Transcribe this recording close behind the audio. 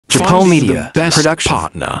Paul Media Best production.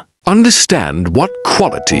 partner. Understand what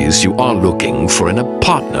qualities you are looking for in a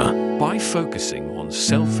partner by focusing on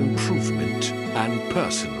self-improvement and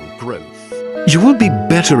personal growth. You will be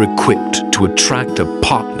better equipped to attract a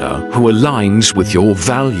partner who aligns with your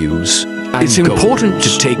values and It's important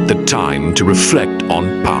to take the time to reflect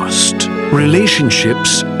on past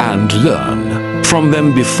relationships and learn from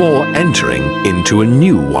them before entering into a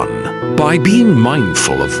new one. By being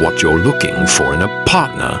mindful of what you're looking for in a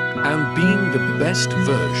partner and being the best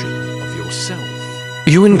version of yourself,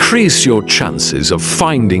 you increase your chances of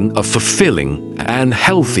finding a fulfilling and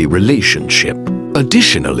healthy relationship.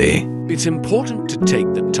 Additionally, it's important to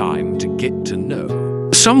take the time to get to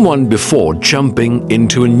know someone before jumping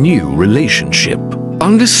into a new relationship.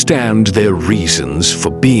 Understand their reasons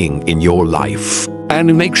for being in your life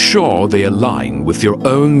and make sure they align with your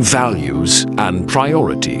own values and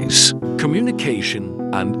priorities.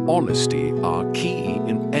 Communication and honesty are key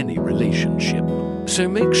in any relationship, so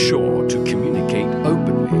make sure to communicate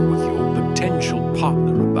openly with your potential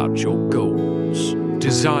partner about your goals,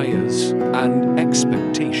 desires, and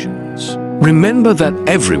expectations. Remember that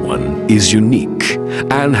everyone is unique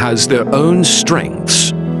and has their own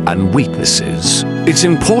strengths and weaknesses. It's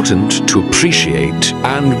important to appreciate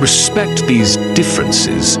and respect these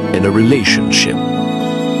differences in a relationship.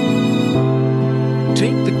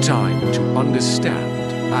 Take the time to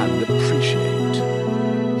understand and appreciate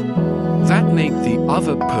that make the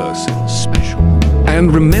other person special.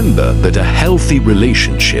 And remember that a healthy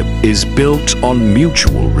relationship is built on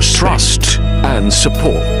mutual respect, trust, and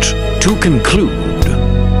support. To conclude,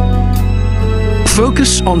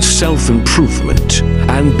 focus on self-improvement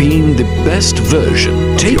and being the best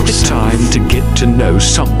version. Take the time to get to know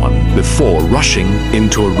someone before rushing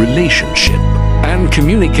into a relationship, and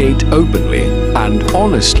communicate openly and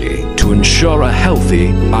honestly to ensure a healthy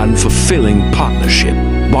and fulfilling partnership.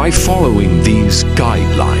 By following these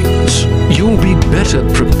guidelines, you'll be better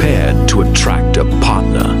prepared to attract a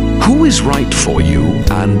partner who is right for you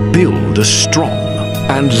and build a strong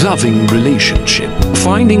and loving relationship.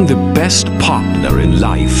 Finding the best partner in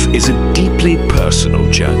life is a deeply personal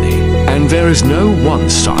journey, and there is no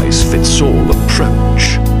one-size-fits-all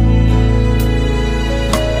approach.